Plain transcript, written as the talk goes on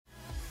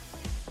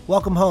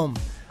Welcome home.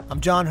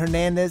 I'm John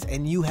Hernandez,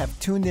 and you have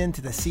tuned in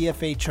to the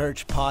CFA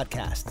Church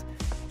podcast.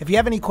 If you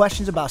have any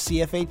questions about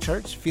CFA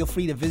Church, feel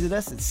free to visit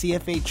us at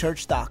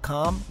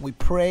cfachurch.com. We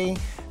pray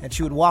that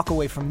you would walk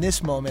away from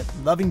this moment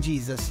loving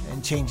Jesus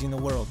and changing the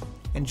world.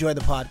 Enjoy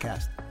the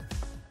podcast.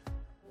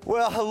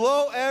 Well,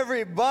 hello,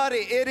 everybody.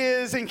 It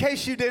is, in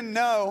case you didn't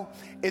know,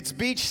 it's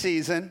beach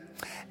season,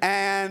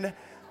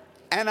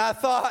 and I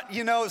thought,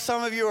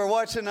 some of you are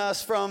watching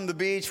us from the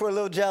beach. We're a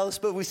little jealous,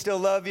 but we still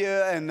love you.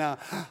 And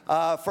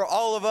for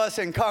all of us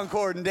in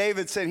Concord and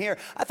Davidson here,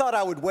 I thought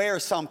I would wear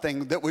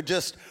something that would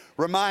just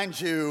remind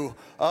you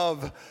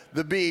of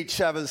the beach.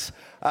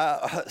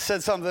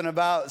 Said something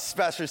about,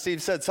 Pastor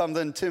Steve said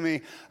something to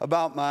me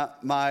about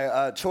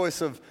my choice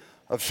of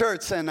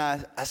shirts, and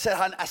I said,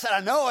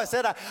 I know. I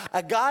said,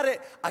 I got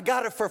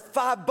it for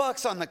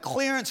 $5 on the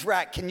clearance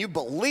rack. Can you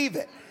believe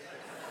it?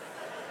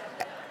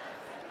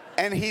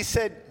 And he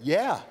said,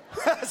 yeah.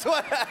 That's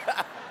what.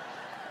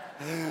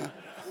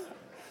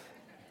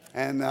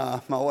 And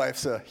my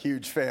wife's a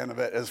huge fan of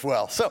it as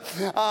well. So,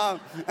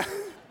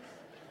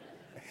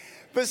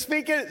 but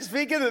speaking of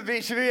the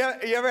beach,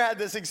 have you ever had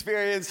this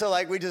experience? So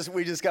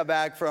we just got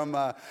back from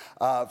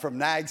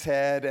Nag's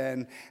Head,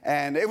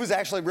 and it was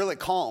actually really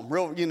calm,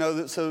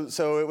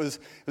 so it was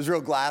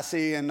real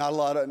glassy and not a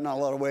lot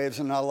of waves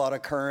and not a lot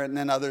of current. And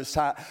then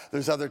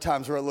there's other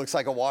times where it looks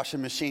like a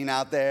washing machine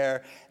out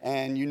there,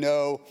 and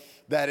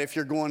that if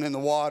you're going in the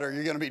water,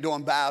 you're going to be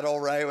doing battle,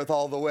 right, with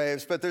all the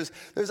waves. But there's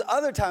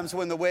other times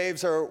when the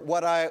waves are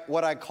what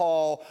I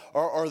call,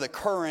 or the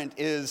current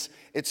is,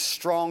 it's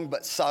strong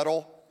but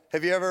subtle.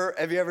 Have you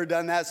ever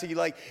done that? So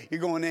you're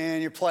going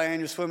in, you're playing,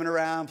 you're swimming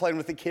around, playing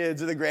with the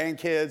kids or the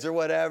grandkids or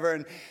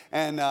whatever,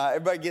 and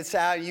everybody gets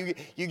out, and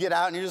you get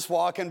out and you're just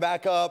walking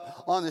back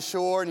up on the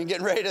shore, and you're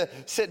getting ready to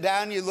sit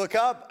down, and you look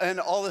up,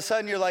 and all of a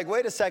sudden you're like,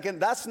 wait a second,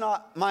 that's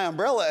not my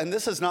umbrella, and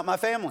this is not my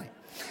family.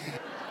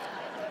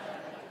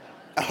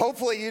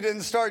 Hopefully you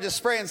didn't start just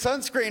spraying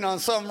sunscreen on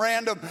some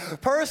random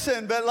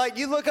person, but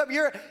you look up,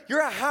 you're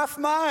a half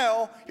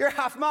mile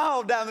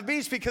down the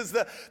beach because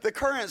the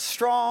current's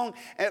strong,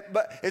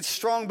 but it's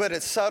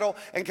subtle.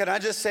 And can I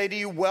just say to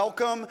you,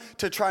 welcome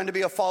to trying to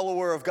be a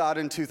follower of God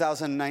in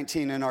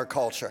 2019 in our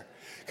culture.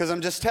 Because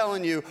I'm just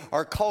telling you,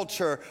 our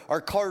culture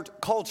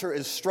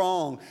is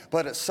strong,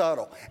 but it's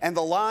subtle. And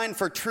the line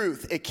for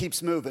truth, it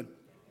keeps moving.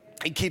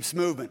 It keeps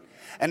moving.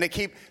 And they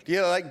keep,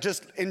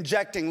 just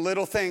injecting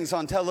little things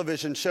on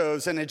television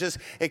shows, and and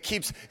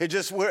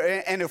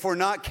if we're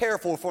not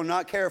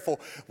careful,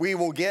 we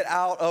will get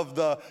out of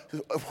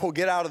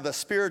the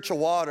spiritual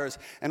waters,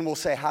 and we'll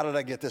say, how did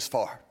I get this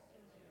far?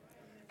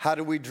 How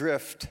did we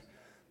drift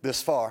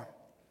this far?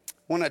 I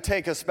want to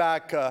take us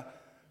back a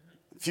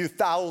few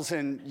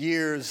thousand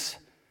years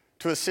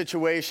to a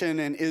situation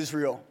in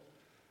Israel.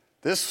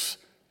 This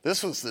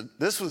was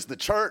the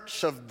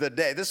church of the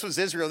day. This was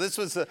Israel. This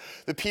was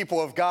the people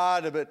of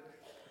God, but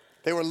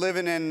they were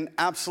living in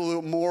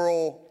absolute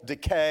moral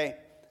decay.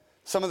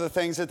 Some of the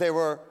things that they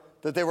were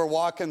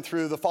walking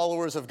through, the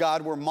followers of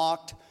God were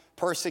mocked,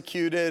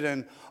 persecuted,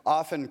 and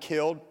often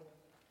killed.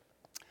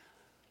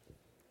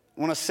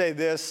 I want to say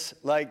this,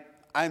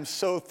 I'm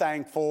so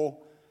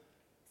thankful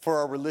for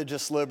our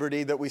religious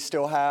liberty that we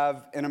still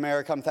have in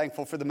America. I'm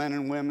thankful for the men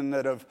and women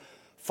that have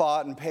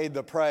fought and paid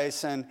the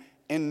price, and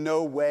in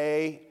no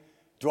way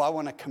do I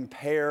want to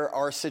compare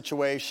our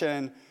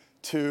situation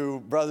to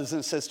brothers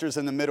and sisters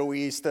in the Middle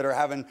East that are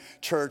having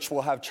church,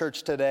 will have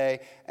church today,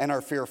 and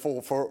are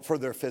fearful for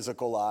their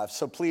physical lives.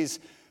 So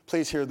please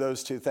hear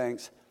those two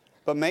things.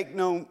 But make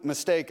no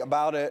mistake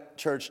about it,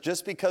 church,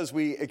 just because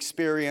we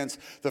experience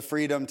the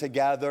freedom to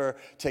gather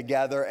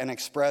together and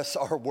express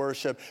our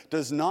worship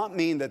does not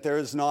mean that there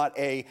is not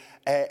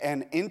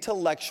an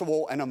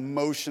intellectual and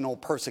emotional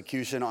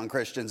persecution on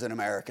Christians in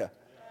America.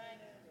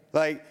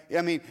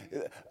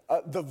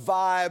 The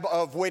vibe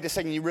of, wait a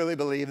second, you really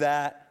believe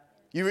that?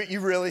 You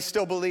really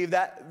still believe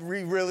that?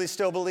 We really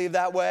still believe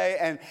that way?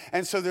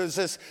 And so there's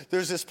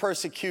this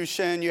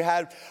persecution. You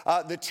had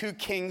the two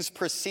kings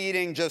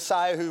preceding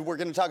Josiah, who we're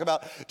going to talk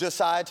about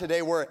Josiah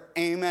today, were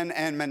Amon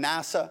and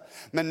Manasseh.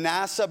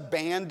 Manasseh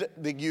banned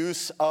the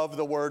use of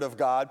the word of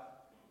God.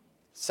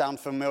 Sound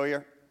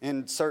familiar?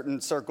 In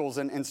certain circles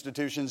and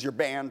institutions, you're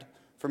banned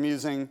from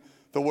using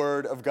the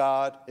word of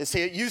God. You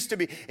see, it used to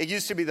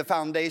be the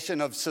foundation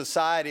of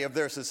society, of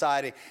their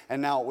society,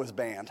 and now it was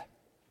banned.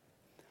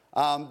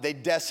 They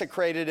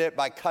desecrated it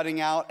by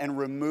cutting out and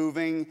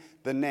removing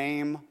the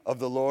name of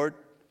the Lord.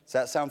 Does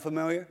that sound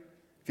familiar?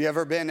 Have you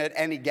ever been at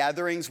any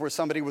gatherings where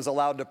somebody was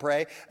allowed to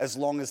pray as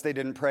long as they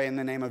didn't pray in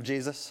the name of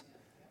Jesus?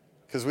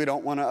 Because we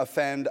don't want to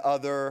offend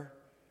other.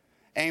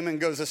 Amon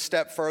goes a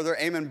step further.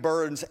 Amon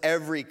burns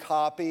every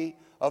copy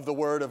of the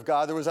word of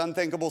God. There was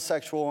unthinkable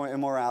sexual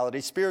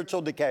immorality,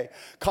 spiritual decay,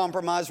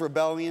 compromise,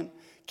 rebellion,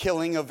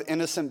 killing of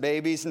innocent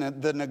babies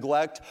and the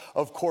neglect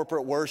of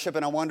corporate worship.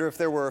 And I wonder if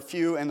there were a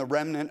few in the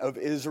remnant of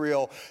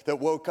Israel that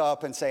woke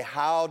up and say,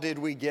 how did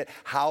we get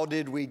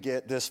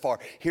this far?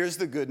 Here's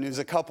the good news,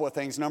 a couple of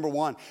things. Number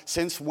one,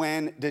 since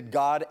when did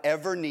God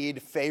ever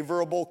need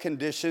favorable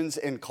conditions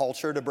in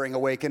culture to bring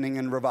awakening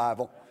and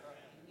revival?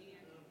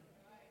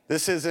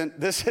 This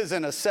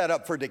isn't a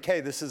setup for decay.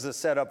 This is a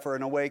setup for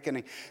an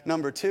awakening.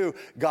 Number two,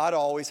 God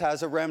always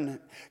has a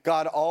remnant.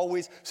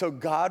 So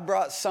God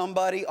brought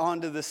somebody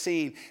onto the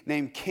scene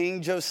named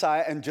King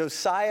Josiah, and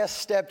Josiah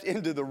stepped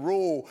into the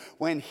rule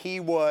when he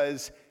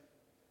was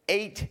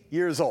 8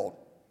 years old.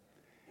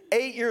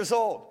 8 years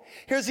old.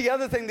 Here's the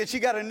other thing that you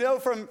got to know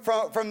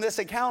from this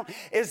account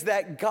is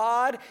that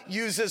God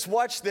uses,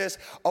 watch this,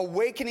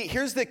 awakening.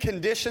 Here's the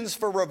conditions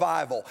for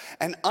revival: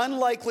 an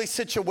unlikely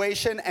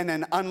situation and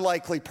an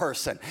unlikely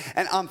person.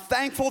 And I'm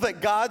thankful that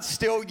God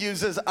still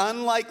uses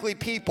unlikely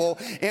people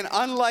in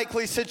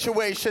unlikely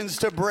situations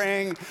to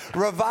bring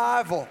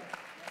revival.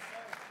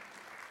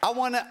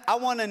 I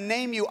want to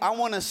name you. I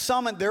want to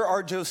summon. There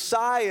are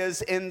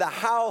Josiahs in the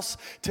house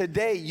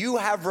today. You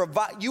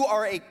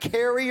are a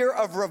carrier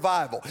of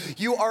revival.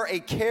 You are a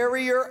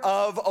carrier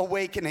of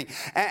awakening.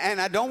 And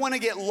I don't want to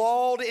get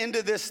lulled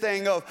into this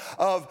thing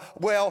of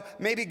well,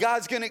 maybe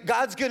God's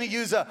gonna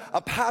use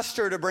a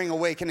pastor to bring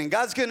awakening.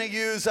 God's gonna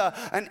use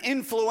an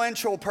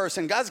influential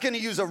person. God's gonna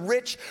use a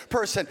rich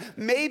person.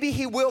 Maybe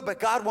He will, but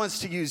God wants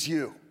to use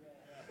you.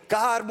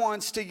 God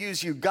wants to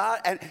use you.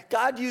 God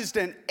used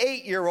an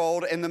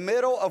 8-year-old in the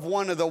middle of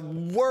one of the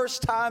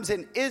worst times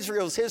in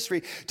Israel's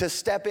history to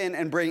step in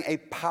and bring a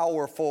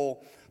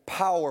powerful,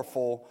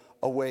 powerful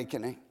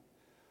awakening.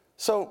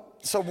 So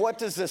what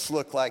does this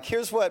look like?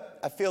 Here's what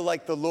I feel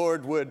like the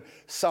Lord would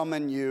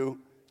summon you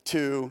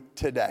to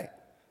today.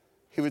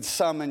 He would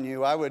summon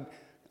you. I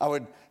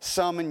would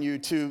summon you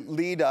to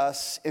lead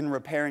us in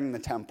repairing the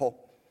temple.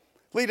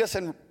 Lead us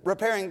in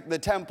repairing the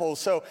temple.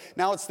 So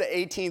now it's the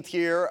 18th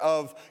year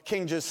of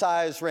King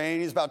Josiah's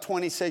reign. He's about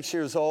 26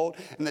 years old,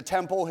 and the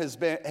temple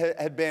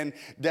had been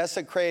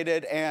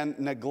desecrated and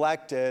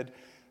neglected.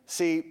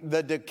 See,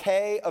 the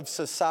decay of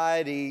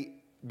society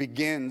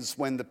begins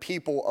when the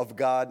people of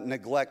God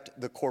neglect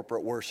the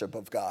corporate worship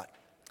of God.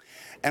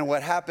 And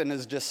what happened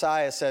is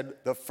Josiah said,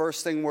 the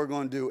first thing we're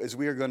going to do is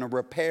we are going to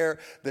repair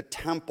the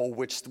temple,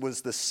 which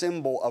was the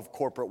symbol of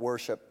corporate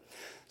worship.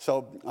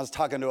 So I was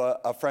talking to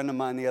a friend of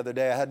mine the other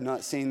day. I had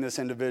not seen this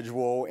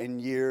individual in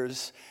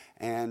years,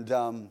 and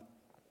the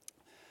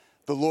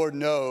Lord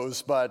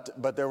knows,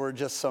 but there were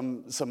just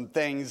some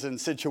things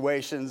and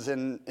situations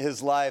in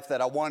his life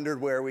that I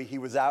wondered where he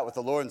was at with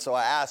the Lord, and so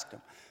I asked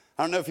him.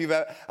 I don't know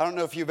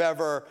if you've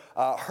ever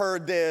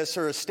heard this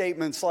or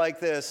statements like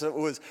this. It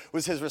was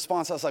his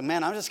response. I was like,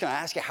 man, I'm just going to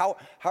ask you, how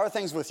are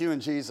things with you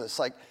and Jesus?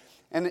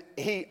 And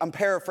I'm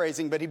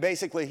paraphrasing, but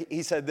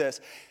he said this: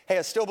 hey,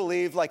 I still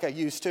believe like I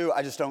used to,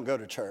 I just don't go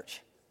to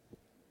church.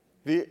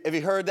 Have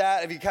you heard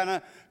that? Have you kind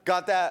of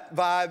got that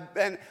vibe?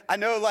 And I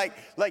know like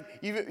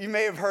you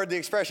may have heard the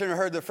expression or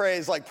heard the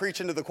phrase like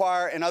preaching to the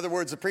choir. In other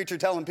words, the preacher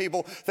telling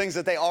people things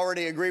that they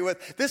already agree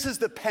with. This is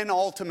the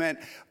penultimate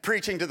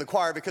preaching to the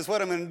choir, because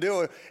what I'm going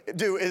to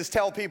do is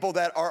tell people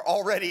that are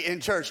already in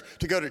church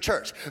to go to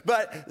church.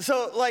 But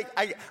so like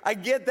I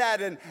get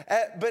that,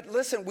 but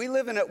listen, we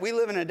live in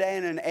a day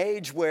and an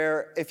age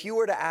where if you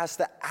were to ask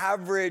the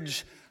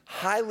average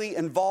highly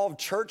involved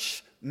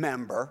church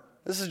member,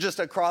 this is just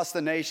across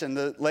the nation,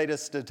 the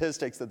latest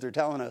statistics that they're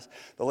telling us.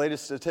 The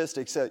latest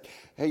statistics say,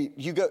 hey,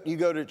 you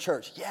go to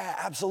church. Yeah,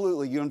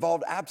 absolutely. You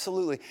involved?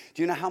 Absolutely.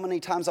 Do you know how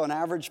many times on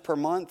average per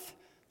month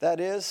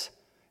that is?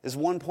 Is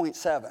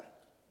 1.7.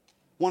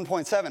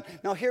 1.7.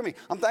 Now hear me.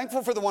 I'm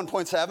thankful for the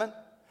 1.7.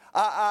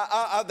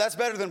 That's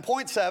better than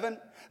 0.7.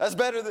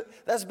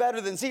 That's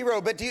better than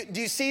 0. But do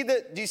you see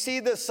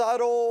the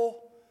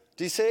subtle?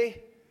 Do you see?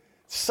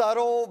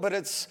 Subtle, but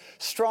it's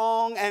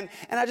strong. And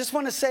I just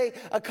want to say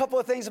a couple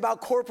of things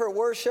about corporate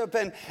worship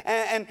and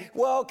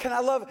well, can I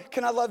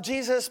love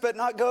Jesus but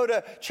not go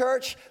to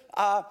church?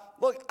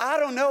 Look, I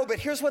don't know, but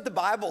here's what the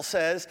Bible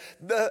says.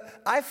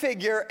 I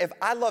figure if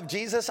I love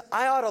Jesus,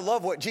 I ought to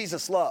love what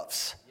Jesus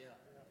loves.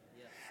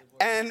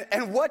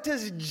 And what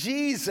does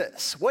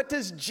Jesus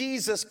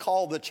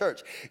call the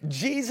church?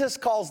 Jesus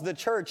calls the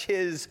church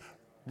his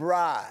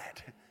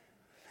bride.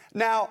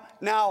 Now,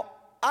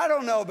 I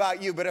don't know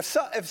about you, but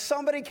if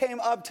somebody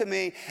came up to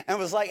me and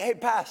was like, hey,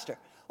 pastor,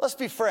 let's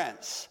be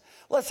friends.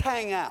 Let's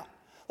hang out.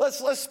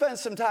 Let's spend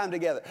some time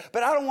together.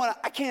 But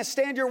I can't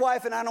stand your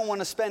wife, and I don't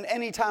want to spend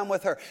any time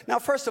with her. Now,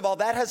 first of all,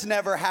 that has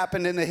never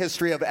happened in the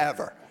history of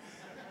ever.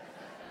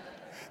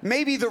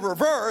 Maybe the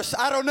reverse,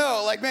 I don't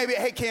know. Like maybe,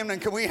 hey, Camden,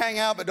 can we hang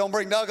out but don't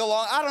bring Doug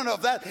along? I don't know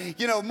if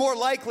that, more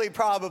likely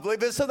probably.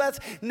 But so that's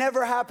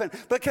never happened.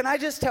 But can I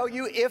just tell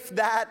you, if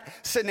that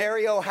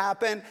scenario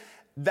happened,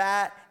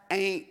 that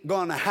ain't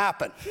gonna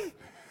happen.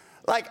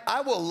 Like,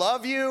 I will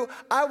love you,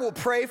 I will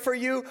pray for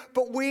you,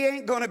 but we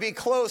ain't gonna be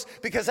close,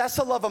 because that's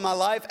the love of my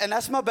life, and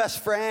that's my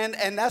best friend,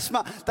 and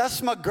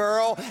that's my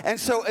girl. And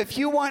so if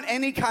you want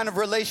any kind of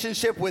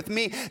relationship with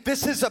me,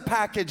 this is a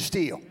package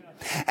deal.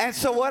 And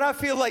so what I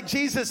feel like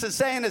Jesus is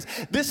saying is,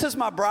 this is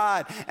my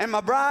bride. And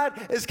my bride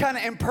is kind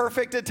of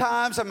imperfect at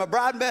times. And my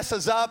bride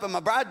messes up. And my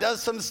bride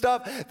does some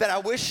stuff that I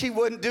wish she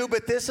wouldn't do.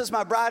 But this is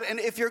my bride. And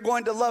if you're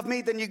going to love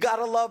me, then you got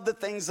to love the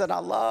things that I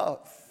love.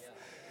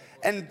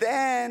 And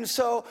then,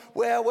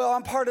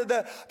 I'm part of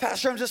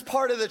Pastor, I'm just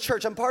part of the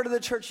church. I'm part of the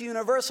church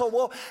universal.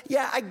 Well,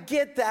 yeah, I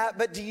get that.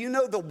 But do you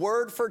know the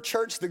word for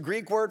church, the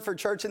Greek word for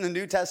church in the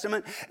New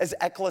Testament is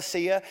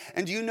ekklesia?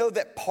 And do you know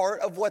that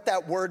part of what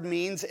that word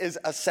means is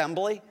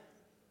assembly?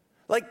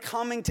 Like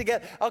coming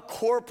together, a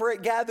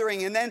corporate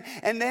gathering. And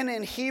then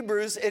in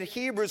Hebrews,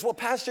 well,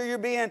 Pastor, you're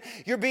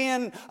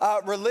being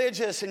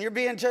religious and you're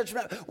being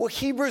judgmental. Well,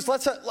 Hebrews,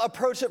 let's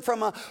approach it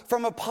from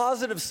a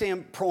positive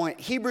standpoint.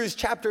 Hebrews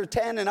chapter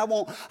 10, and I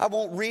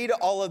won't read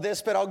all of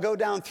this, but I'll go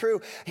down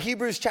through.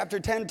 Hebrews chapter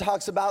 10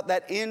 talks about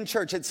that in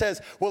church. It says,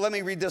 well, let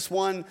me read this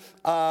one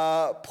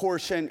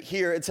portion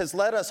here. It says,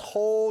 let us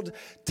hold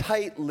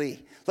tightly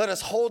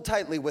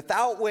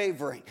without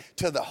wavering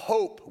to the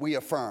hope we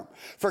affirm.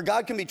 For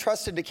God can be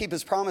trusted to keep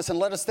his promise, and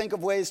let us think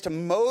of ways to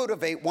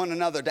motivate one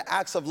another to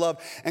acts of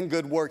love and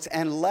good works.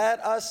 And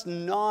let us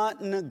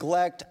not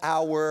neglect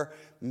our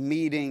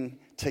meeting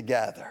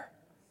together.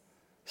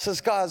 This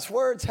is God's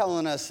word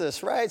telling us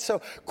this, right? So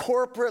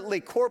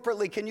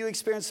corporately, can you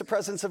experience the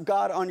presence of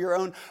God on your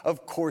own?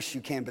 Of course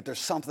you can, but there's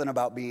something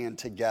about being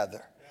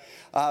together.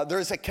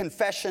 There's a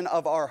confession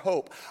of our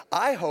hope.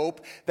 I hope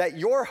that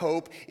your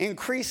hope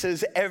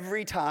increases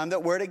every time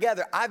that we're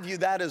together. I view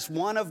that as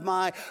one of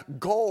my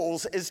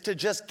goals, is to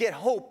just get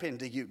hope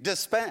into you,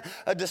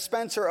 a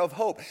dispenser of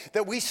hope,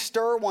 that we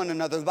stir one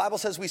another. The Bible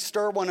says we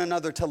stir one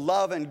another to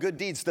love and good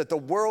deeds, that the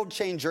world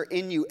changer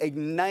in you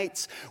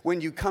ignites when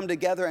you come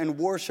together and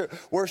worship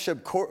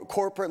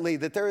corporately,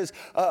 that there is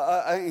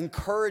an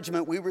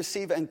encouragement. We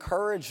receive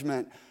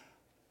encouragement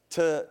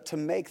to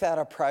make that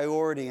a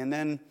priority. And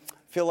then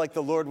feel like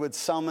the Lord would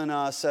summon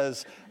us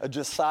as a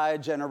Josiah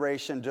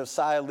generation,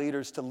 Josiah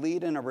leaders, to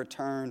lead in a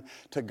return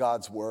to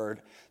God's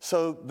word.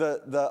 So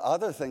the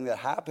other thing that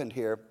happened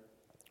here,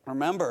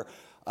 remember,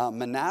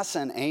 Manasseh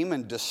and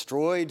Amon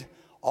destroyed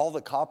all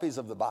the copies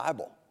of the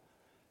Bible.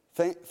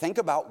 Think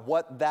about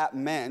what that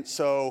meant.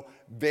 So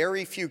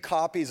very few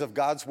copies of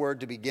God's word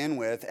to begin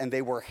with, and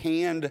they were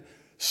hand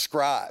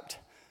scribed.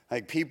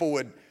 Like people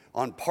would,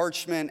 on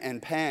parchment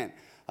and pen.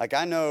 Like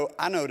I know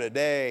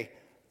today,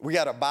 we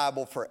got a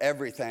Bible for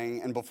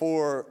everything. And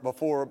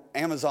before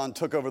Amazon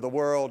took over the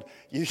world,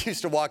 you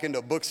used to walk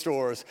into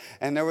bookstores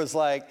and there was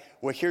like,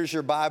 well, here's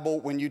your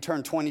Bible when you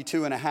turn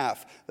 22 and a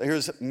half.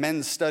 Here's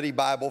men's study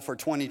Bible for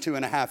 22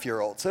 and a half year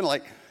olds. And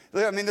like,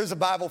 I mean, there's a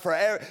Bible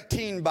for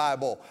teen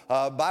Bible,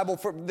 Bible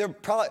for, they're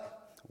probably,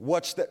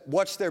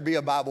 watch there be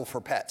a Bible for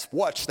pets.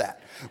 Watch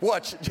that.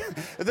 Watch.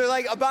 They're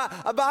like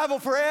a Bible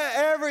for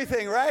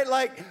everything, right?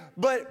 Like,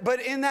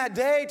 but in that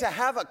day, to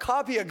have a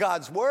copy of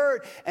God's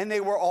word, and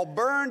they were all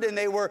burned, and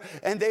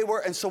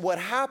so what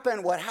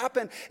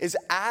happened is,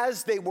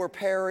 as they were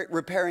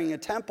repairing a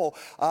temple,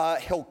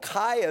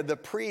 Hilkiah the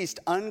priest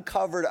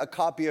uncovered a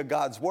copy of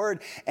God's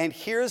word. And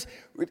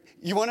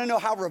you want to know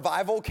how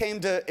revival came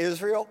to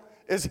Israel?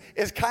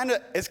 It's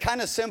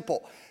kind of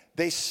simple.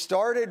 They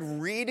started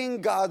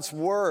reading God's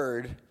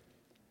word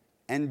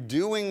and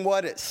doing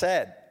what it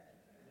said.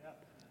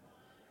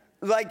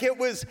 Like it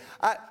was,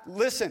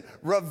 listen,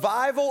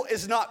 revival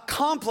is not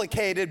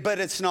complicated, but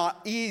it's not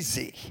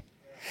easy.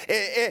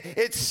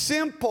 It's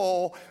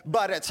simple,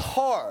 but it's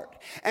hard.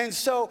 And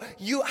so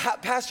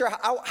Pastor,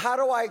 how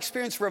do I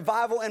experience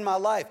revival in my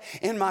life,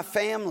 in my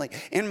family,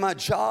 in my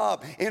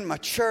job, in my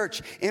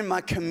church, in my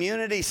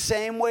community?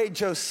 Same way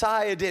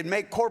Josiah did.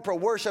 Make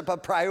corporate worship a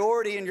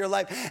priority in your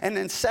life. And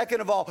then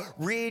second of all,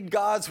 read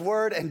God's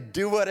word and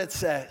do what it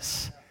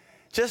says.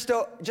 Just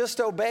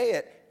obey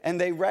it. And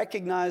they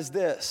recognized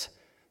this.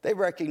 They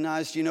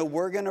recognized,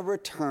 we're going to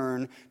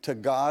return to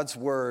God's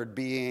word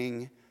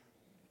being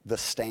the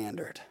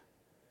standard.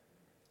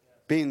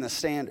 Being the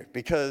standard,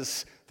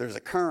 because there's a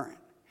current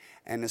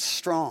and it's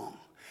strong,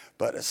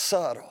 but it's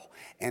subtle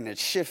and it's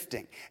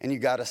shifting. And you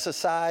got a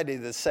society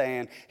that's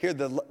saying, here,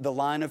 the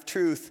line of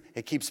truth,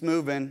 it keeps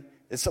moving.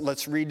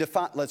 Let's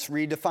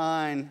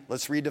redefine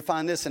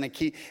this, and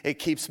it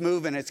keeps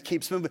moving.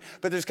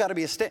 But there's got to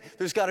be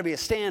a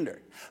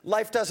standard.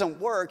 Life doesn't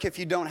work if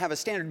you don't have a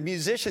standard.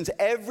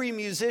 Every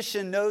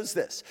musician knows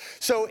this.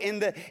 So in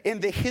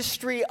the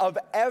history of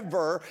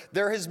ever,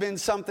 there has been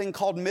something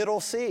called middle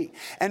C,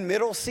 and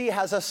middle C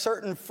has a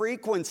certain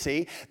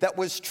frequency that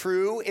was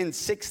true in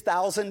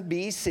 6000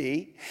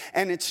 BC,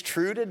 and it's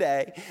true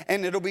today,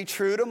 and it'll be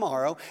true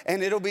tomorrow,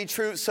 and it'll be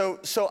true. So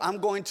I'm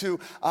going to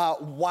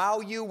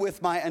wow you with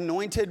my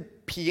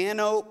anointed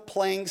piano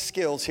playing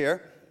skills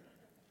here.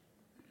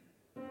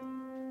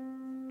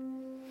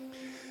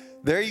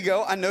 There you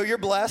go. I know you're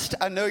blessed.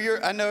 I know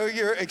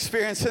you're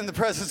experiencing the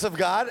presence of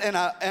God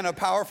in a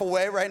powerful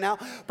way right now.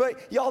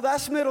 But y'all,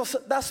 that's middle C.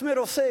 That's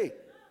middle C.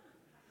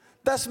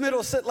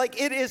 Like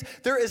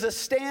there is a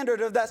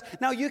standard of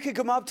that. Now you could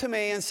come up to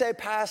me and say,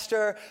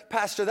 Pastor,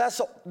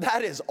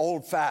 that is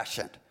old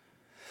fashioned.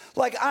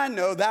 Like, I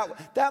know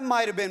that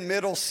might have been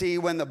middle C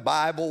when the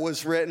Bible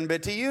was written,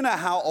 but do you know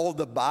how old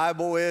the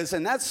Bible is?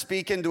 And that's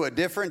speaking to a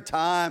different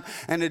time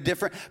and a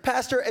different...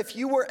 Pastor, if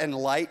you were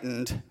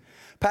enlightened,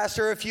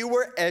 Pastor, if you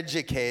were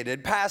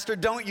educated, Pastor,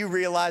 don't you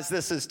realize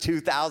this is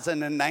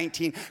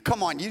 2019?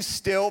 Come on, you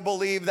still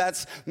believe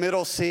that's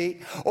middle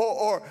C?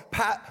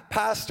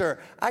 Pastor,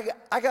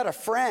 I got a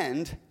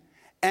friend,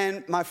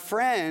 and my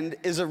friend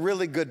is a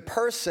really good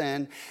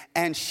person,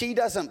 and she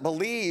doesn't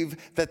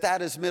believe that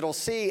that is middle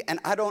C, and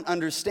I don't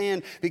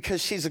understand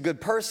because she's a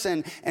good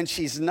person and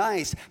she's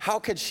nice. How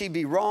could she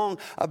be wrong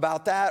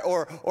about that?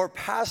 Or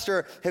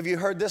Pastor, have you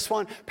heard this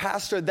one?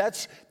 Pastor,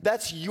 that's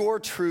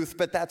your truth,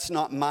 but that's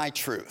not my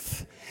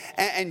truth.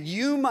 And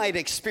you might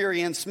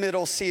experience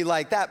middle C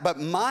like that, but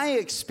my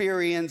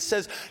experience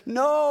says,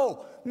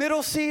 no,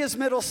 middle C is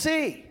middle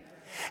C.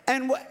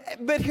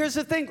 But here's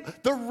the thing,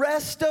 the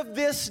rest of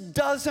this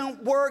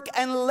doesn't work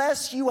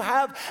unless you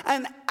have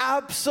an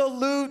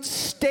absolute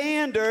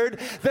standard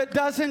that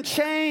doesn't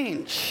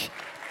change.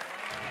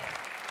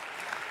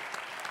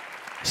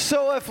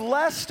 So if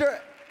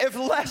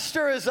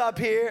Lester is up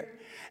here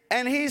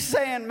and he's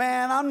saying,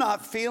 man, I'm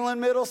not feeling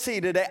middle C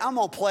today, I'm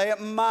gonna play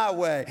it my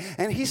way,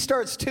 and he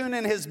starts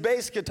tuning his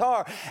bass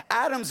guitar,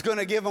 Adam's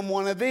gonna give him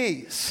one of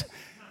these.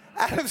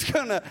 Adam's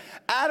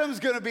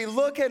gonna be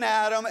looking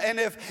at him, and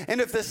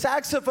if the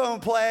saxophone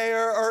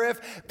player or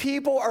if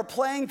people are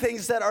playing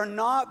things that are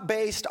not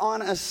based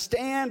on a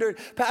standard,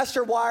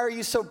 Pastor, why are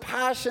you so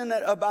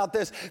passionate about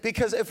this?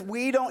 Because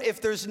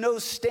if there's no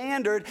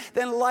standard,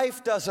 then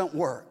life doesn't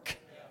work.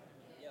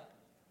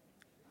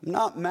 I'm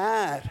not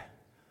mad,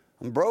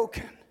 I'm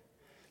broken.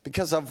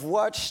 Because I've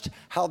watched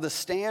how the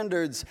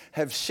standards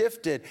have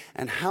shifted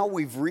and how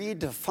we've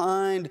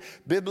redefined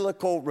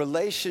biblical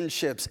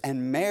relationships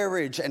and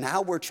marriage and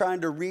how we're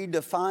trying to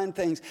redefine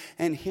things.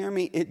 And hear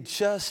me, it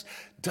just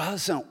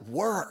doesn't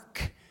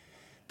work.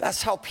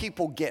 That's how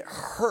people get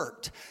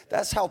hurt.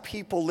 That's how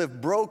people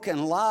live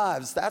broken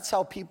lives. That's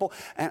how people,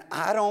 and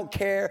I don't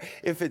care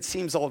if it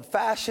seems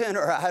old-fashioned,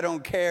 or I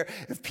don't care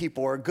if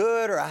people are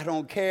good, or I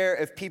don't care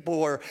if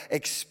people are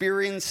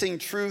experiencing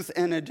truth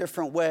in a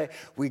different way.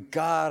 We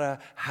gotta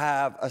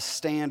have a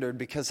standard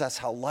because that's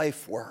how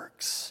life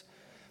works.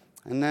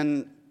 And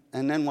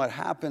then what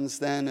happens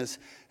then is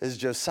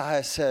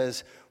Josiah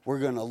says, we're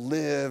gonna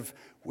live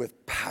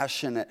with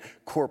passionate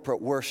corporate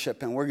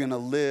worship, and we're going to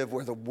live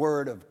where the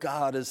word of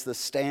God is the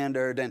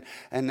standard.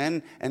 And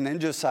then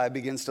Josiah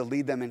begins to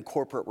lead them in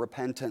corporate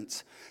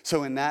repentance.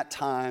 So in that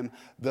time,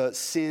 the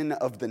sin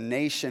of the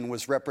nation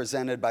was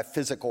represented by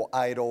physical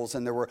idols,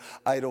 and there were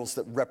idols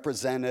that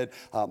represented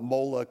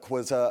Moloch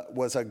was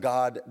a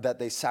god that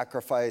they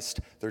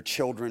sacrificed their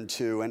children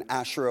to, and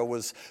Asherah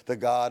was the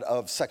god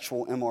of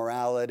sexual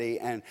immorality.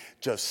 And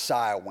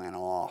Josiah went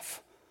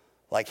off.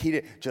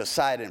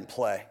 Josiah didn't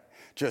play.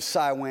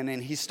 Josiah went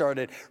in, he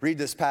started, read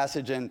this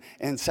passage in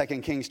 2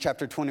 Kings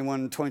chapter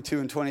 21, 22,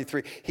 and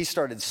 23. He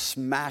started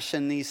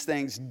smashing these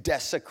things,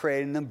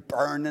 desecrating them,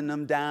 burning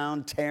them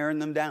down, tearing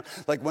them down.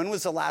 Like, when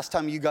was the last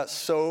time you got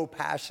so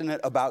passionate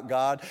about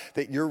God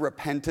that your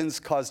repentance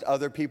caused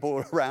other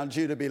people around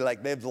you to be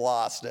like, they've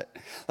lost it?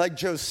 Like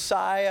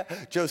Josiah,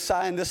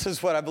 and this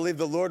is what I believe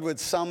the Lord would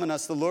summon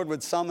us. The Lord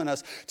would summon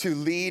us to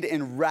lead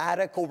in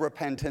radical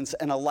repentance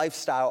and a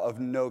lifestyle of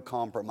no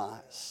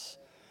compromise.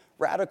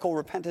 Radical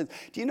repentance.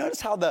 Do you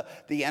notice how the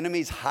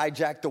enemies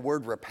hijacked the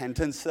word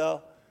repentance,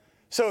 though?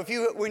 So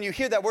when you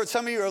hear that word,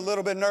 some of you are a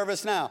little bit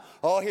nervous now.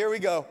 Oh, here we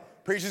go.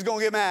 Preacher's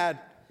gonna get mad.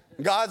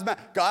 God's mad.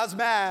 God's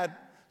mad.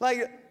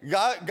 Like,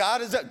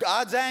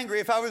 God's angry.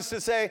 If I was to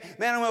say,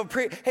 man, I'm gonna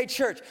preach. Hey,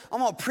 church, I'm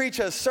gonna preach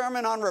a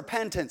sermon on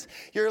repentance.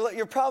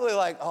 You're probably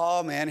like,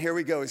 oh man, here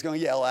we go. He's gonna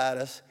yell at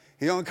us.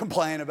 You don't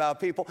complain about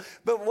people.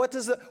 But what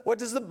does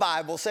the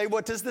Bible say?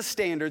 What does the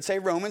standard say?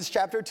 Romans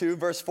chapter 2,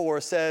 verse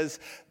 4 says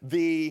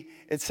the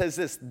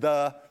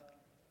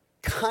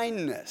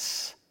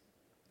kindness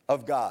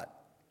of God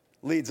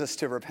leads us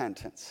to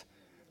repentance.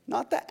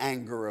 Not the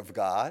anger of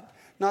God,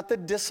 not the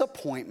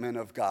disappointment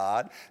of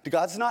God.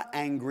 God's not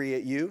angry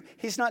at you.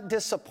 He's not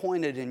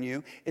disappointed in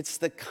you. It's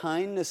the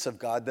kindness of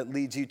God that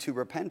leads you to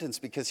repentance,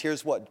 because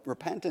here's what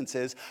repentance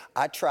is.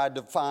 I tried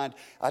to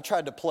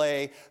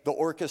play the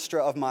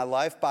orchestra of my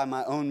life by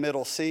my own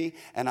middle C,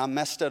 and I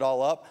messed it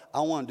all up. I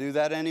don't want to do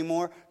that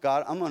anymore.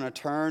 God, I'm going to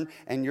turn,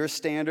 and your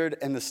standard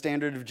and the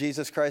standard of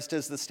Jesus Christ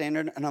is the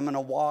standard, and I'm going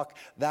to walk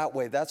that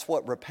way. That's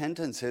what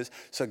repentance is.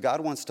 So God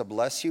wants to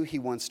bless you. He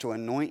wants to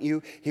anoint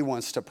you. He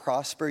wants to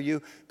prosper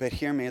you. But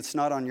hear me, it's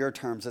not on your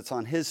terms, it's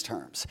on his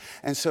terms.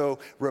 And so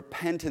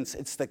repentance,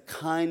 it's the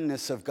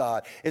kindness of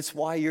God. It's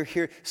why you're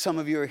here. Some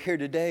of you are here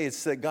today.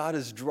 It's that God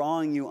is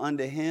drawing you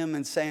unto him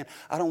and saying,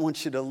 I don't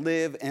want you to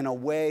live in a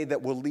way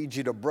that will lead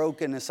you to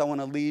brokenness. I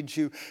want to lead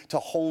you to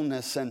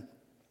wholeness.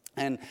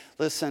 And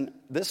listen,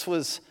 this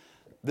was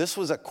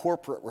a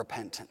corporate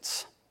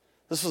repentance.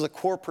 This was a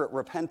corporate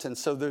repentance.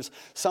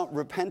 So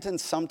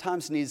repentance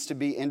sometimes needs to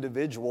be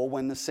individual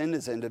when the sin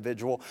is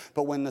individual,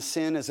 but when the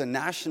sin is a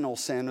national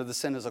sin or the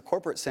sin is a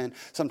corporate sin,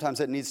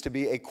 sometimes it needs to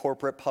be a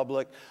corporate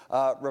public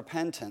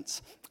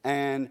repentance.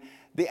 And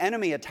the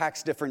enemy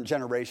attacks different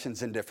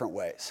generations in different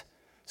ways.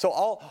 So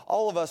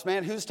all of us,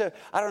 man,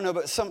 I don't know,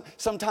 but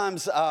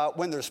sometimes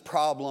when there's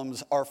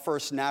problems, our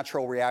first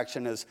natural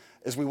reaction is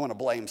we want to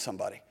blame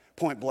somebody.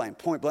 Point blame.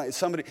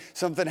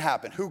 Something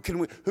happened. Who can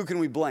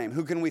we blame?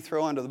 Who can we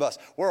throw under the bus?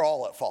 We're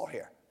all at fault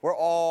here. We're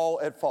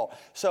all at fault.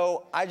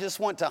 So I just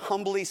want to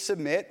humbly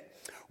submit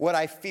what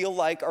I feel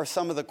like are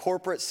some of the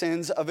corporate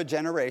sins of a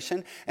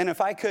generation. And if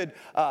I could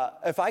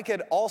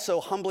also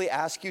humbly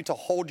ask you to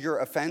hold your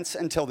offense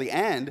until the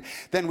end,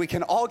 then we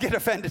can all get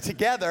offended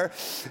together,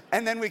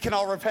 and then we can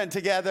all repent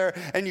together,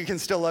 and you can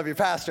still love your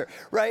pastor,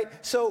 right?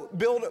 So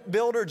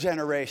builder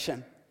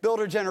generation.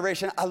 Builder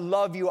generation, I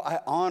love you, I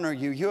honor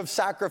you. You have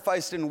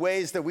sacrificed in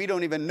ways that we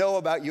don't even know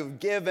about. You have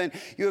given,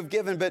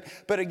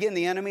 but again,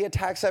 the enemy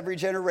attacks every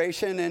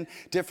generation in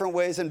different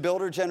ways. In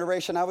builder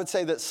generation, I would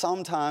say that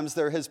sometimes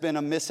there has been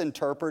a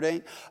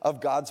misinterpreting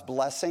of God's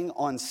blessing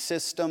on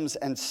systems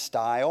and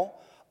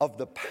style of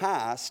the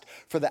past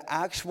for the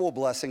actual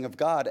blessing of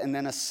God, and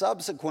then a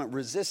subsequent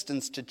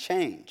resistance to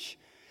change,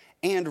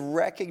 and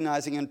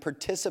recognizing and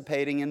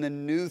participating in the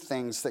new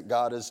things that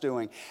God is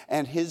doing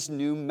and his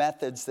new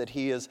methods that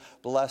he is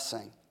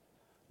blessing.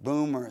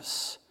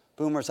 Boomers,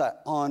 I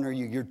honor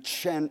you. You're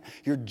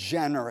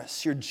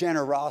generous. Your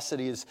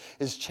generosity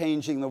is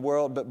changing the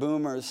world. But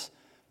boomers,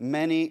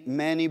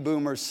 many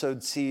boomers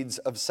sowed seeds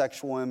of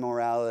sexual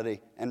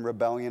immorality and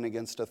rebellion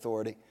against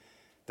authority,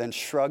 then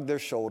shrugged their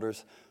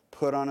shoulders,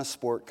 put on a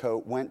sport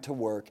coat, went to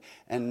work,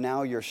 and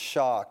now you're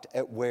shocked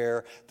at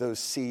where those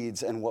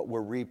seeds and what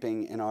we're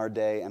reaping in our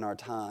day and our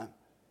time.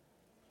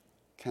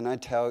 Can I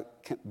tell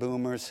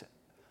boomers,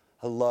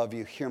 I love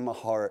you, hear my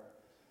heart.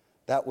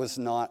 That was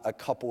not a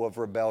couple of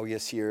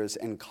rebellious years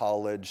in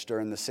college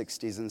during the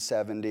 60s and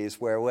 70s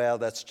where, well,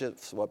 that's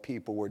just what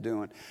people were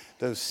doing.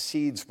 Those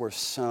seeds were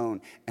sown,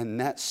 and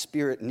that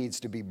spirit needs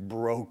to be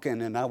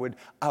broken. And I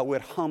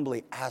would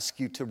humbly ask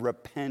you to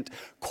repent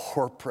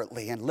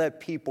corporately and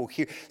let people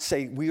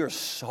say, we are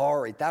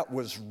sorry. That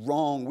was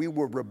wrong. We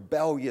were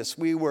rebellious.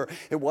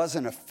 It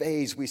wasn't a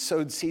phase. We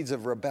sowed seeds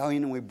of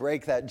rebellion, and we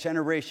break that.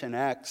 Generation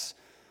X,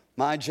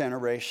 my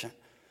generation.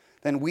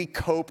 Then we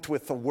coped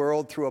with the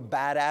world through a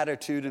bad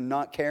attitude and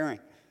not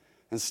caring.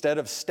 Instead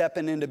of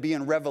stepping into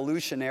being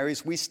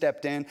revolutionaries, we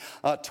stepped in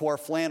to our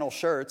flannel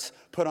shirts,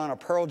 put on a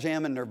Pearl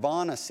Jam and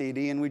Nirvana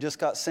CD, and we just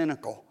got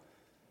cynical.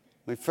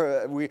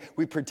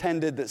 We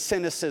pretended that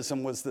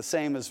cynicism was the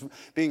same as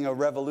being a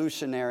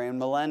revolutionary.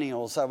 And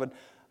millennials,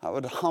 I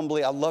would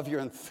humbly, I love your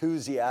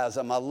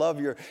enthusiasm. I love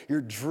your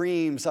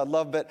dreams. I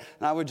love it.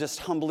 And I would just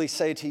humbly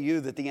say to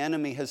you that the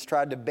enemy has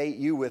tried to bait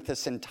you with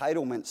this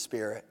entitlement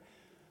spirit.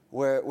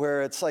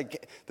 Where it's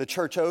like the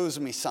church owes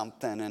me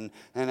something, and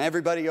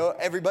everybody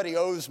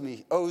owes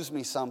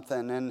me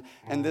something,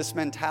 and this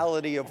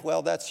mentality of,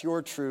 well, that's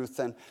your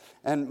truth,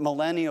 and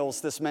millennials,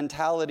 this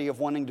mentality of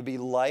wanting to be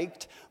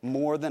liked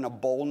more than a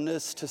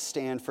boldness to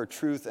stand for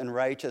truth and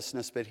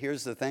righteousness. But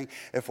here's the thing,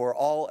 if we're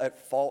all at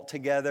fault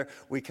together,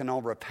 we can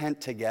all repent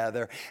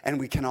together, and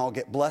we can all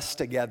get blessed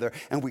together,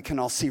 and we can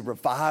all see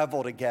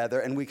revival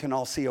together, and we can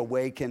all see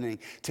awakening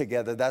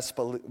together. That's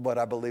what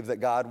I believe that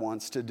God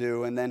wants to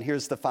do. And then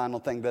here's the final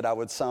thing that I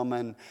would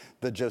summon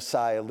the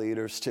Josiah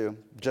leaders to,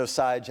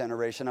 Josiah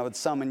generation. I would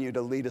summon you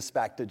to lead us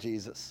back to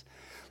Jesus.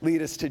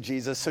 Lead us to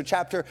Jesus. So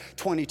chapter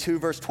 22,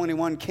 verse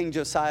 21, King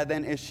Josiah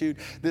then issued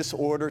this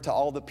order to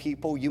all the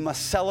people. You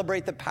must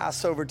celebrate the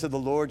Passover to the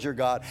Lord your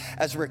God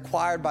as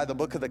required by the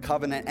book of the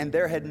covenant. And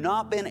there had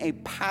not been a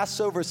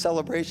Passover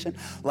celebration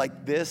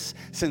like this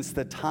since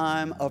the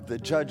time of the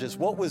judges.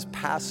 What was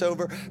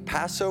Passover?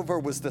 Passover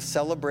was the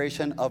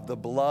celebration of the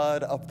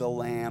blood of the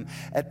lamb.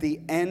 At the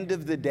end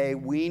of the day,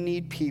 we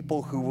need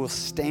people who will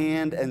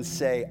stand and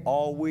say,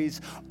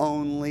 always,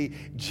 only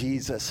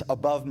Jesus,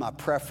 above my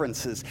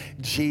preferences,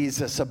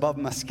 Jesus, above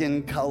my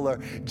skin color,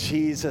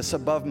 Jesus,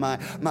 above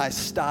my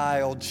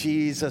style,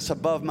 Jesus,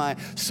 above my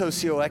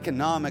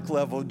socioeconomic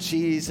level,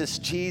 Jesus.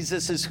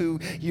 Jesus is who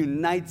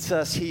unites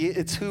us.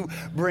 It's who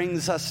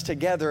brings us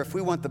together. If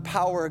we want the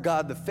power of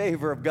God, the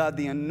favor of God,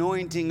 the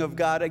anointing of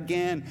God,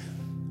 again,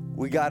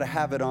 we got to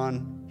have it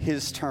on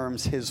his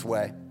terms, his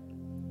way.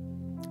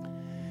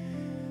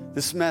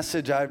 This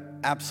message, I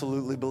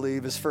absolutely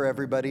believe, is for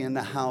everybody in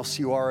the house.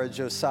 You are a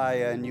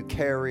Josiah, and you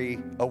carry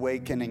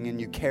awakening, and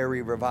you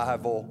carry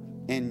revival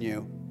in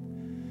you.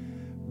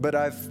 But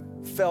I've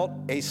felt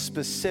a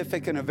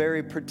specific and a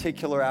very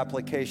particular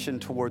application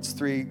towards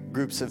three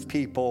groups of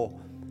people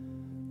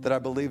that I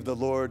believe the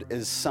Lord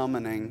is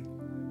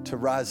summoning to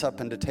rise up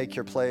and to take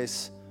your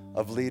place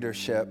of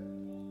leadership.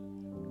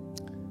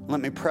 Let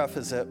me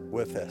preface it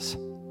with this.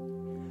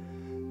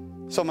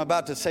 So I'm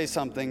about to say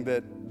something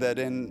that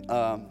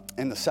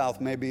in the South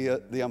may be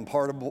the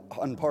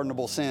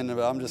unpardonable sin,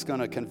 but I'm just going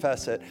to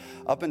confess it.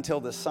 Up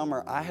until this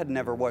summer, I had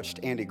never watched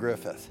Andy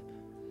Griffith.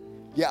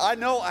 Yeah, I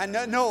know.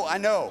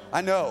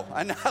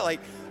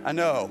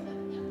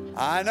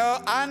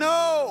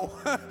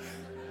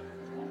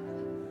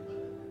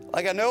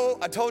 Like, I know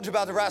I told you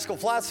about the Rascal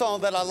Flatts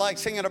song that I like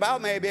singing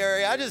about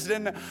Mayberry. I just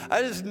didn't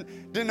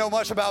know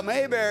much about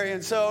Mayberry,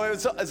 and so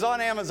it's on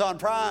Amazon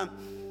Prime.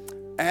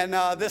 And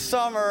this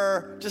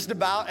summer, just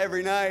about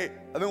every night,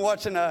 I've been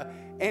watching a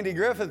Andy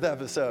Griffith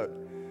episode.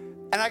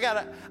 And I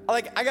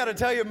gotta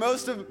tell you,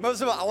 most of it,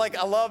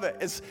 I love it.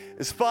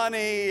 It's funny.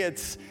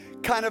 It's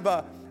kind of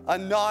a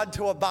nod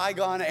to a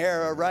bygone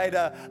era, right?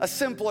 A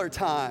simpler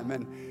time,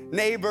 and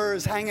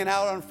neighbors hanging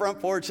out on front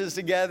porches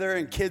together,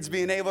 and kids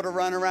being able to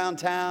run around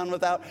town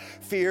without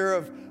fear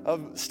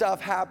of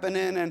stuff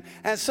happening.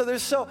 And so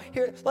it's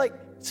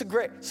a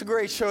great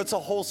show. It's a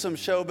wholesome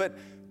show. But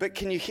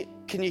can you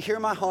hear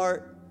my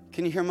heart?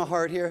 Can you hear my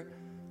heart here?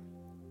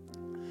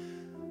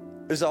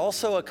 There's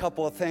also a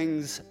couple of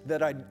things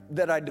that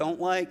I don't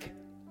like.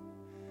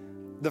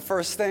 The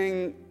first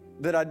thing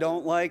that I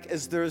don't like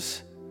is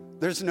there's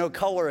no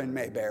color in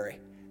Mayberry.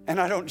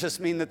 And I don't just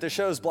mean that the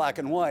show's black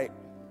and white.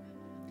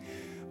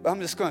 But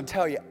I'm just going to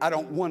tell you, I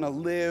don't want to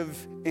live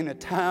in a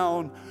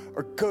town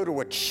or go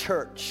to a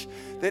church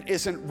that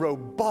isn't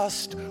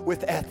robust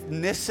with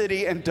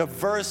ethnicity and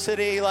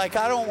diversity. Like,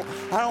 I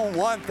don't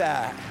want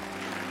that.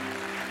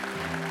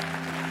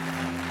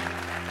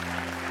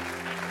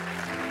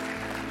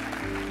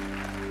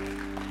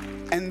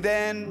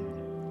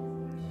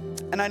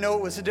 And I know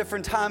it was a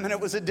different time and it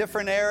was a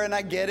different era, and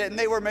I get it, and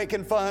they were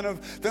making fun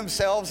of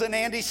themselves, and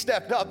Andy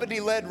stepped up and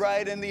he led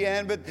right in the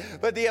end.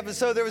 But there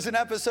was an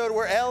episode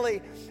where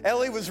Ellie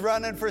was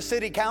running for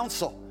city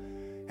council.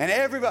 And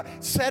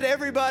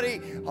everybody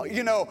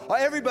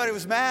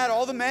was mad.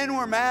 All the men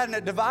were mad, and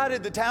it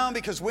divided the town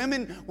because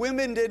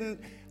women didn't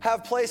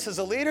have places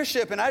of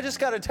leadership. And I just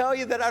got to tell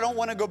you that I don't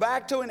want to go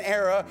back to an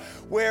era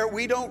where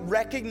we don't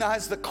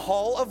recognize the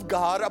call of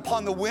God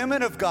upon the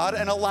women of God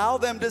and allow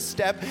them to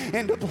step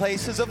into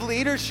places of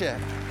leadership.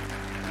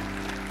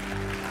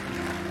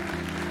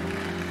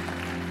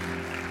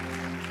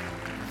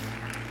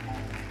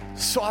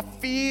 So I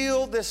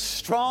feel this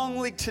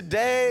strongly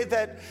today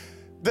that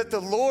the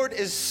Lord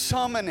is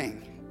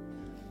summoning.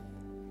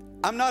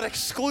 I'm not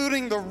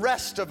excluding the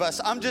rest of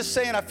us. I'm just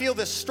saying I feel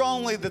this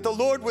strongly that the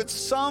Lord would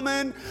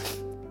summon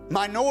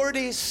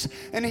minorities,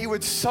 and he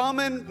would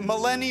summon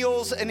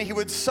millennials, and he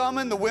would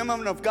summon the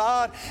women of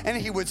God, and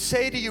he would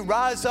say to you,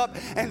 rise up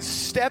and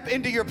step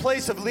into your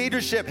place of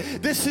leadership.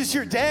 This is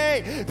your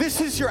day. This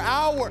is your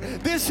hour.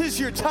 This is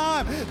your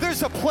time.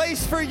 There's a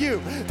place for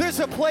you. There's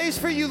a place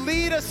for you.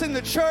 Lead us in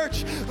the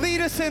church.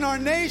 Lead us in our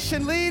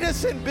nation. Lead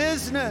us in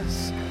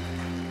business.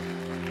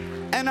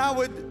 And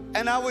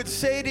I would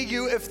say to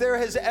you, if there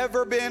has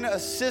ever been a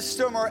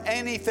system or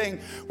anything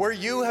where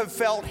you have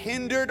felt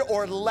hindered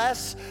or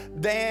less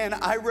than,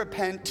 I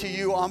repent to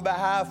you on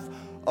behalf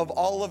of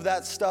all of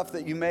that stuff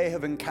that you may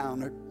have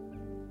encountered.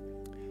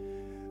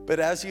 But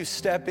as you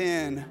step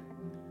in,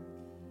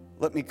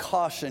 let me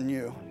caution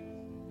you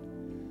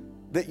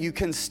that you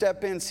can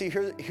step in. See,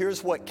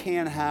 here's what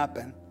can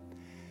happen.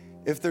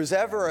 If there's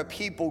ever a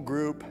people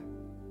group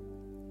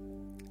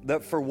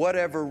that for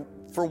whatever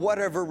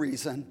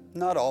reason,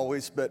 not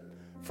always, but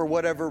for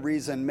whatever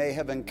reason may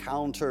have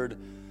encountered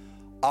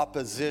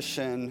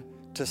opposition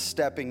to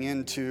stepping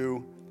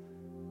into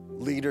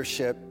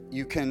leadership,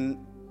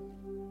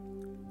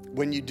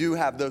 when you do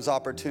have those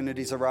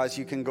opportunities arise,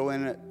 you can go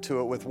into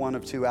it with one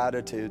of two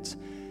attitudes.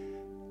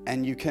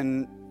 And you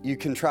can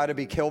try to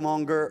be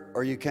Killmonger,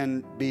 or you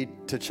can be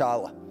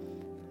T'Challa.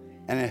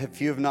 And if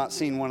you have not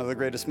seen one of the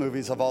greatest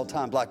movies of all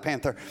time, Black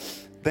Panther,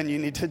 then you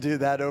need to do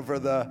that over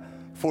the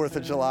 4th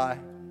of July.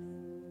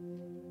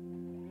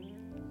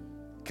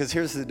 Because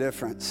here's the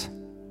difference.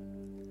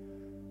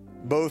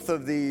 Both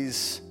of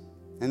these,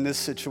 in this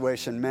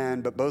situation,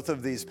 men, but both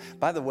of these,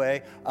 by the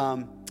way,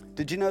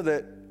 did you know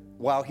that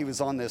while he was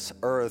on this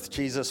earth,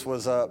 Jesus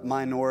was a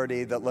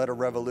minority that led a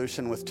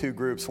revolution with two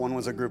groups? One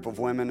was a group of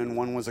women and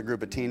one was a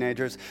group of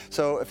teenagers.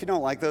 So if you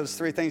don't like those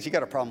three things, you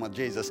got a problem with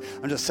Jesus.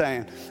 I'm just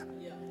saying.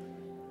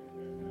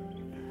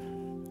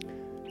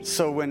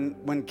 So when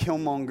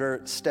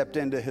Killmonger stepped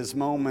into his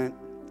moment,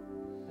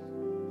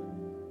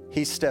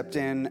 he stepped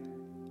in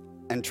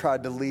and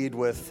tried to lead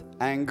with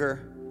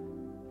anger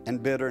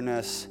and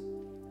bitterness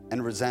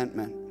and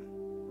resentment.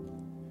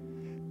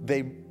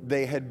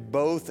 They had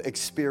both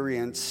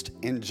experienced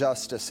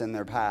injustice in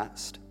their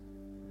past.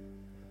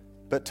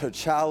 But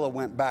T'Challa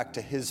went back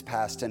to his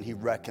past and he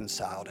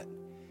reconciled it.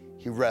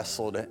 He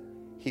wrestled it.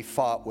 He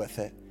fought with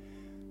it.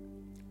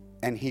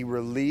 And he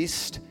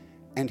released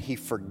and he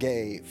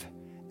forgave.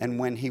 And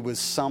when he was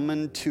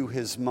summoned to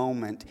his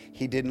moment,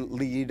 he didn't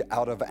lead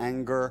out of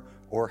anger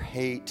or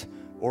hate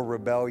or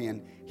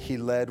rebellion. He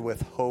led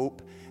with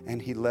hope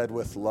and he led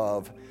with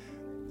love.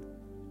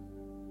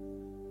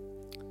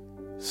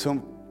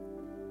 So,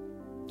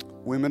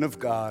 women of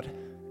God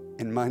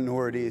and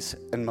minorities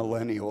and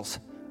millennials,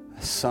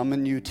 I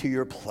summon you to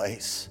your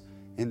place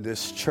in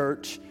this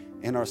church,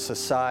 in our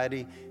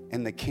society,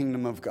 in the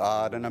kingdom of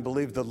God. And I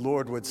believe the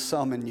Lord would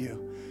summon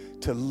you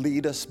to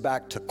lead us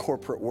back to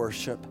corporate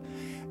worship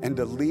and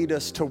to lead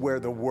us to where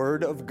the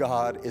Word of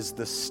God is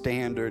the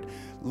standard.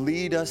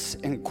 Lead us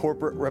in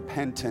corporate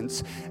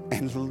repentance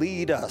and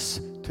lead us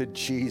to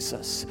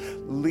Jesus.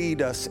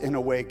 Lead us in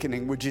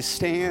awakening. Would you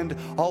stand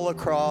all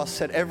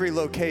across at every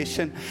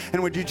location,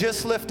 and would you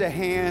just lift a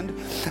hand?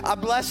 I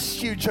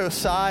bless you,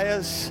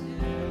 Josiahs.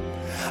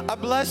 I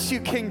bless you,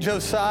 King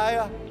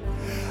Josiah.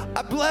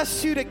 I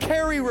bless you to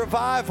carry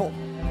revival.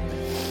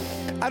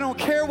 I don't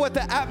care what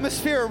the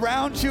atmosphere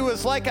around you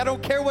is like. I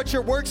don't care what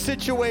your work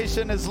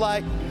situation is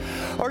like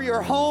or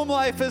your home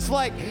life is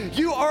like.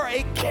 You are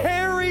a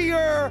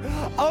carrier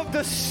of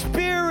the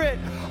Spirit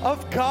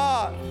of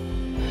God.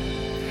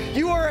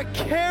 You are a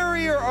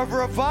carrier of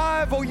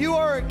revival. You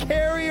are a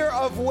carrier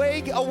of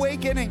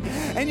awakening.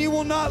 And you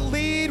will not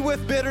lead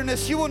with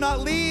bitterness. You will not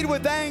lead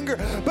with anger,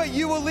 but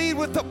you will lead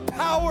with the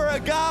power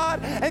of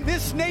God. And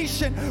this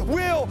nation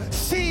will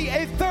see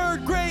a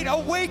third great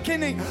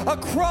awakening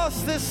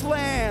across this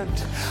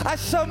land. I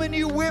summon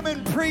you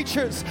women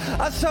preachers.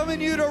 I summon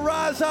you to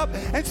rise up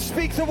and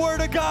speak the word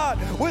of God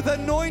with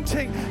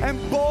anointing and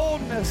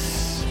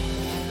boldness.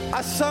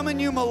 I summon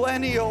you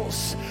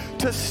millennials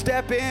to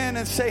step in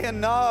and say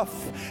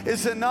enough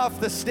is enough.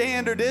 The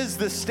standard is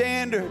the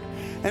standard.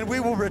 And we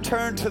will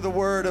return to the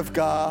Word of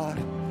God.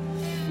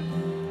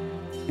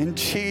 In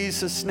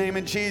Jesus' name,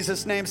 in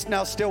Jesus' name.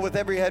 Now still with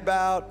every head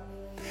bowed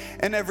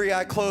and every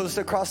eye closed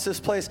across this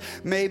place.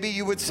 Maybe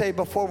you would say,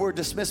 before we're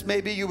dismissed,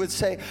 maybe you would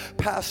say,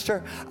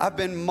 Pastor, I've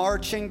been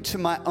marching to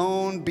my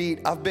own beat.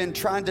 I've been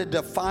trying to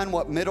define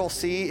what middle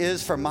C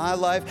is for my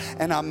life,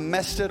 and I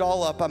messed it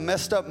all up. I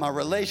messed up my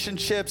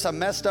relationships. I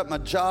messed up my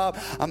job.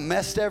 I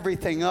messed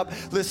everything up.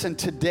 Listen,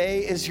 today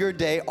is your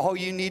day. All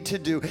you need to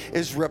do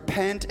is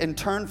repent and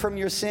turn from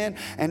your sin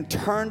and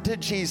turn to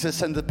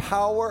Jesus, and the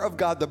power of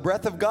God, the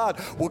breath of God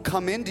will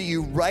come into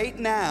you right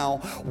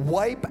now,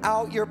 wipe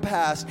out your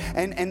past,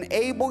 and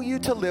enable you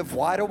to live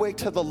wide awake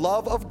to the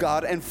love of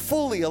God and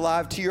fully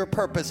alive to your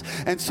purpose.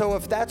 And so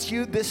if that's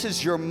you, this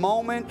is your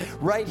moment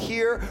right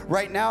here,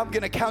 right now. I'm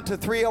going to count to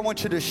 3. I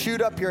want you to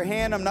shoot up your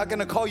hand. I'm not going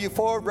to call you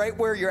forward. Right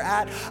where you're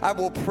at, I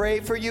will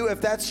pray for you.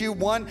 If that's you,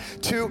 1,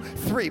 2,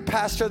 3.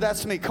 Pastor,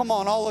 that's me. Come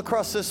on, all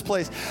across this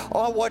place,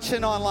 all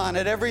watching online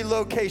at every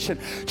location.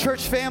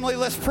 Church family,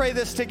 let's pray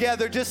this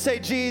together. Just say,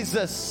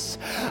 Jesus,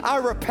 I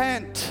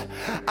repent.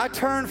 I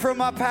turn from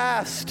my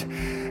past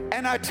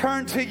and I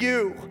turn to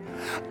you.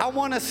 I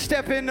want to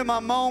step into my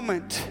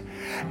moment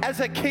as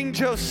a King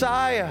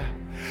Josiah.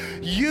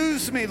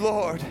 Use me,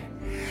 Lord.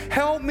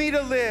 Help me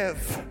to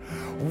live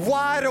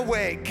wide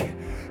awake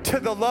to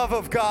the love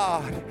of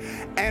God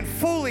and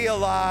fully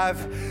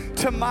alive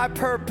to my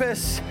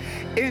purpose.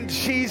 In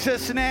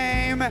Jesus'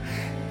 name,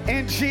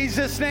 in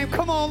Jesus' name.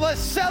 Come on,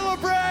 let's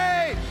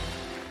celebrate.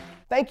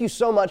 Thank you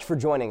so much for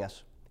joining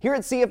us. Here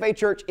at CFA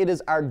Church, it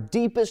is our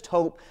deepest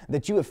hope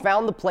that you have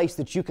found the place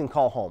that you can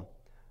call home.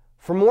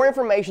 For more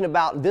information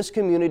about this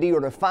community or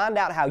to find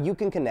out how you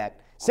can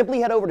connect, simply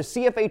head over to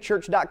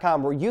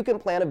cfachurch.com where you can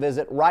plan a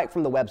visit right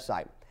from the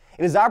website.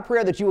 It is our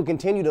prayer that you will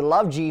continue to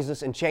love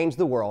Jesus and change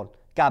the world.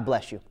 God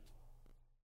bless you.